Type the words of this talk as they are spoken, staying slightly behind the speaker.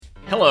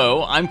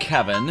Hello, I'm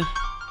Kevin.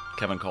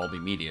 Kevin Colby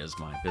Media is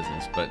my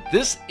business, but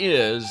this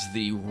is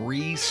the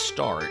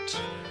restart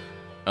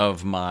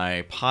of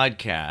my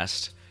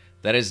podcast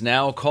that is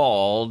now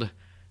called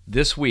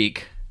This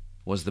Week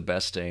Was the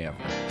Best Day Ever.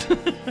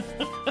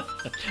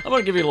 I'm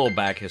going to give you a little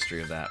back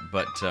history of that.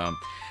 But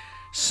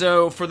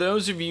so for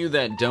those of you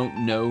that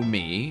don't know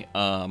me,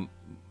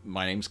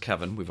 my name's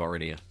Kevin. We've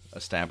already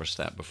established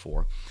that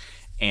before.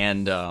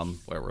 And, well,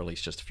 at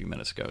least just a few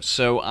minutes ago.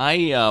 So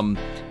I'm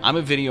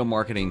a video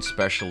marketing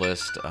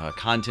specialist,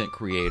 content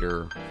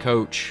creator,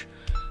 coach.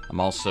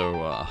 I'm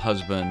also a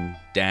husband,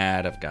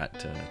 dad. I've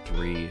got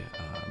three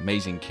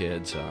amazing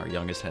kids. Our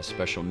youngest has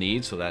special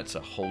needs, so that's a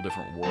whole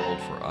different world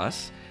for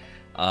us.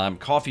 I'm a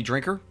coffee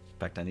drinker. In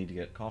fact, I need to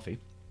get coffee.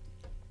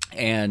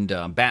 And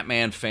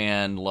Batman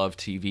fan, love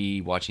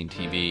TV, watching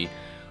TV,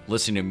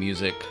 listening to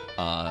music,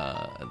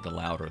 the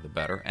louder the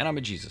better. And I'm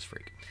a Jesus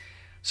freak.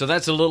 So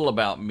that's a little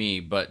about me,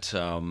 but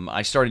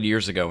I started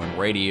years ago in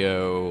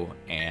radio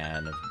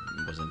and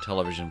was in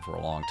television for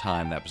a long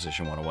time. That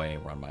position went away. I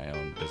run my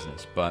own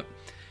business. But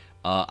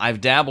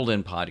I've dabbled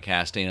in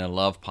podcasting and I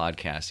love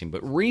podcasting.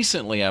 But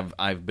recently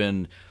I've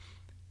been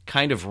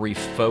kind of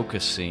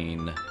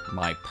refocusing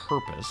my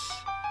purpose,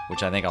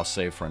 which I think I'll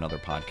save for another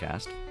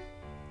podcast.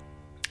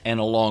 And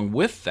along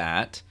with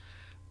that,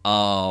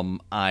 I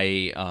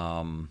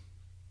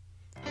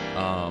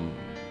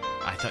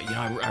thought,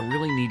 I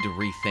really need to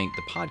rethink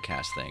the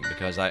podcast thing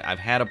because I've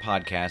had a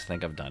podcast. I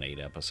think I've done 8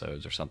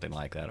 episodes or something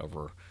like that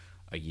over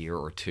a year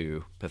or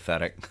two.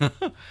 Pathetic.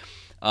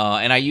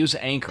 And I use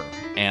Anchor,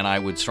 and I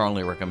would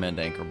strongly recommend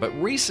Anchor. But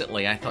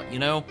recently, I thought,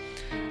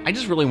 I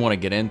just really want to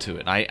get into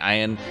it.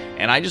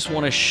 And I just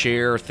want to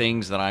share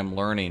things that I'm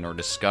learning or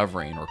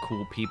discovering or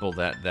cool people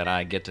that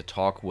I get to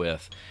talk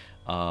with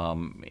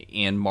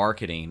in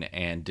marketing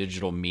and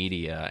digital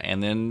media,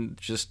 and then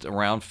just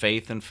around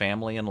faith and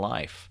family and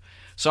life.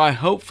 So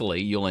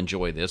hopefully you'll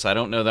enjoy this. I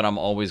don't know that I'm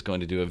always going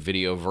to do a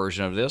video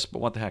version of this, but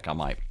what the heck, I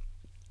might.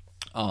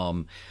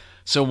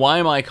 So why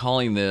am I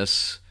calling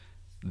this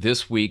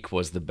Week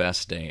Was the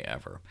Best Day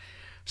Ever?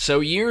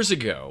 So years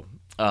ago,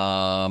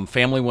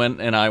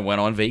 family and I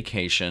went on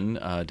vacation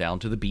down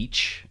to the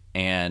beach,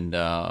 and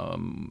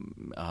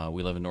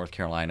we live in North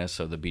Carolina,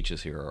 so the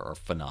beaches here are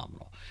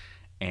phenomenal.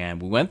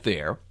 And we went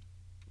there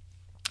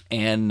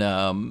and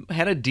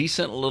had a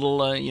decent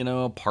little,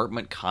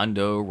 apartment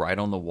condo right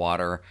on the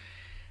water.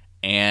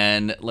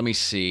 And let me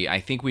see,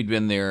 I think we'd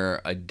been there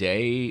a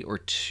day or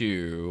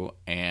two,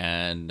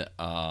 and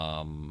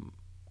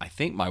I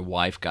think my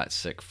wife got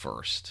sick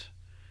first.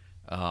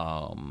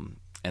 And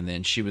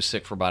then she was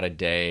sick for about a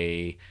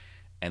day.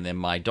 And then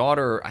my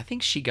daughter, I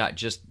think she got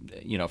just,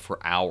 for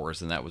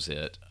hours, and that was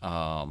it.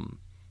 And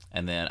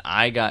then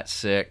I got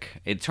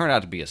sick. It turned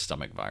out to be a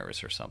stomach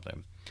virus or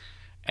something.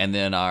 And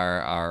then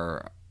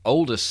our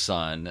oldest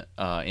son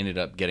ended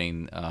up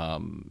getting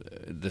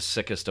the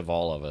sickest of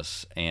all of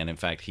us, and in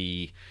fact,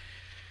 to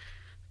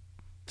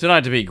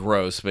not to be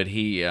gross, but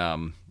he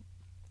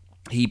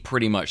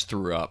pretty much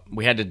threw up.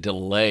 We had to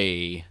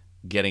delay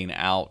getting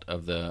out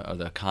of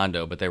the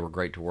condo, but they were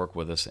great to work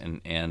with us,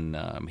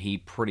 and he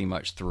pretty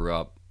much threw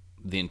up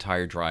the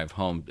entire drive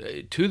home,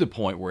 to the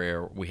point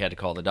where we had to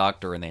call the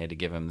doctor, and they had to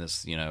give him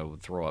this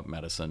throw up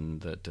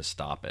medicine to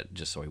stop it,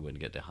 just so he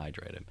wouldn't get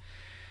dehydrated.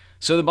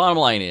 So the bottom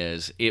line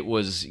is, it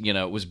was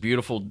a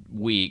beautiful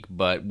week,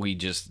 but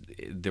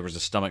there was a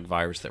stomach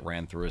virus that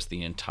ran through us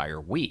the entire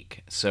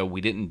week. So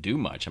we didn't do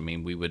much. I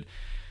mean, a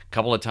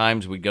couple of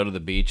times we'd go to the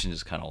beach and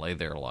just kind of lay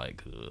there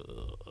like,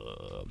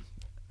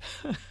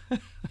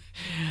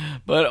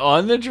 But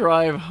on the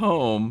drive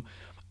home,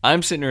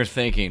 I'm sitting there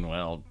thinking,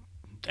 well,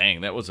 dang,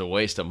 that was a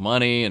waste of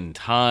money and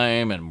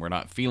time, and we're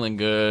not feeling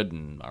good,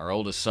 and our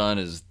oldest son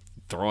is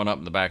throwing up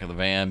in the back of the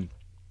van.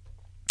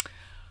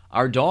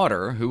 Our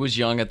daughter, who was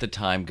young at the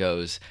time,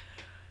 goes,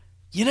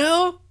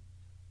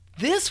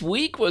 this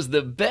week was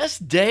the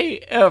best day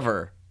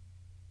ever.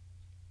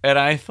 And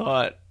I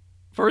thought,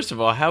 first of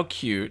all, how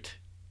cute.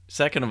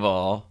 Second of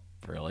all,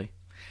 really.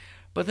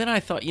 But then I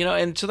thought,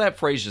 and so that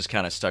phrase just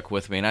kind of stuck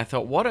with me. And I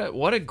thought,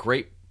 what a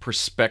great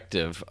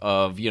perspective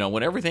of,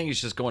 when everything is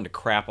just going to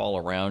crap all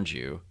around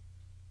you,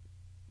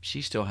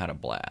 she still had a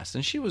blast.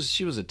 And she was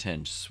a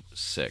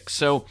 10-6.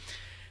 So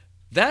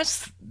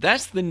that's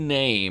the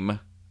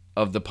name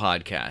of the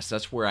podcast.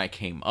 That's where I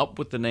came up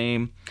with the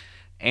name,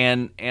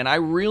 and I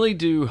really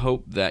do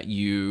hope that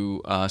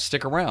you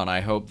stick around.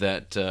 I hope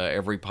that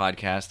every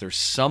podcast there's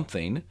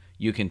something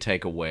you can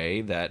take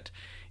away that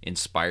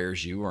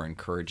inspires you or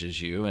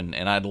encourages you, and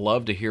I'd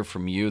love to hear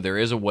from you. There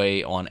is a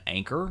way on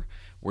Anchor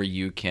where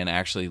you can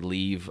actually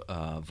leave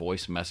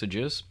voice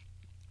messages,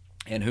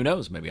 and who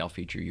knows, maybe I'll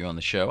feature you on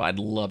the show. I'd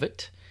love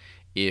it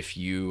if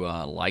you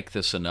like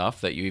this enough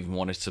that you even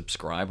want to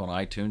subscribe on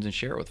iTunes and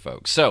share it with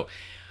folks. So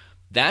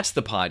that's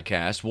the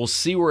podcast. We'll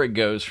see where it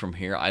goes from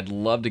here. I'd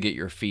love to get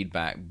your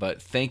feedback,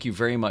 but thank you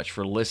very much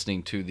for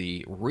listening to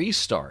the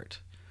restart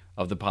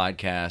of the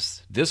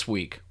podcast. This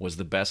week was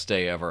the best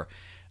day ever.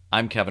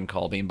 I'm Kevin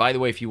Colby. And by the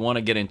way, if you want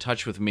to get in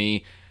touch with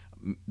me,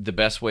 the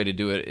best way to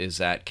do it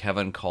is at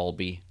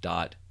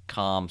kevincolby.com.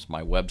 kevincolbymedia.com is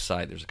my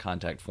website. There's a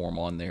contact form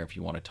on there if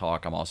you want to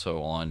talk. I'm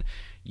also on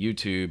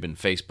YouTube and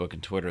Facebook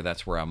and Twitter.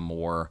 That's where I'm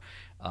more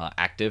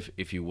active,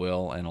 if you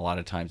will, and a lot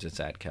of times it's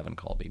at Kevin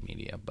Colby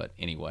Media. But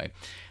anyway,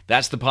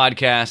 that's the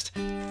podcast.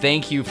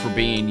 Thank you for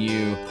being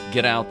you.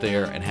 Get out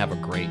there and have a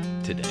great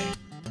today.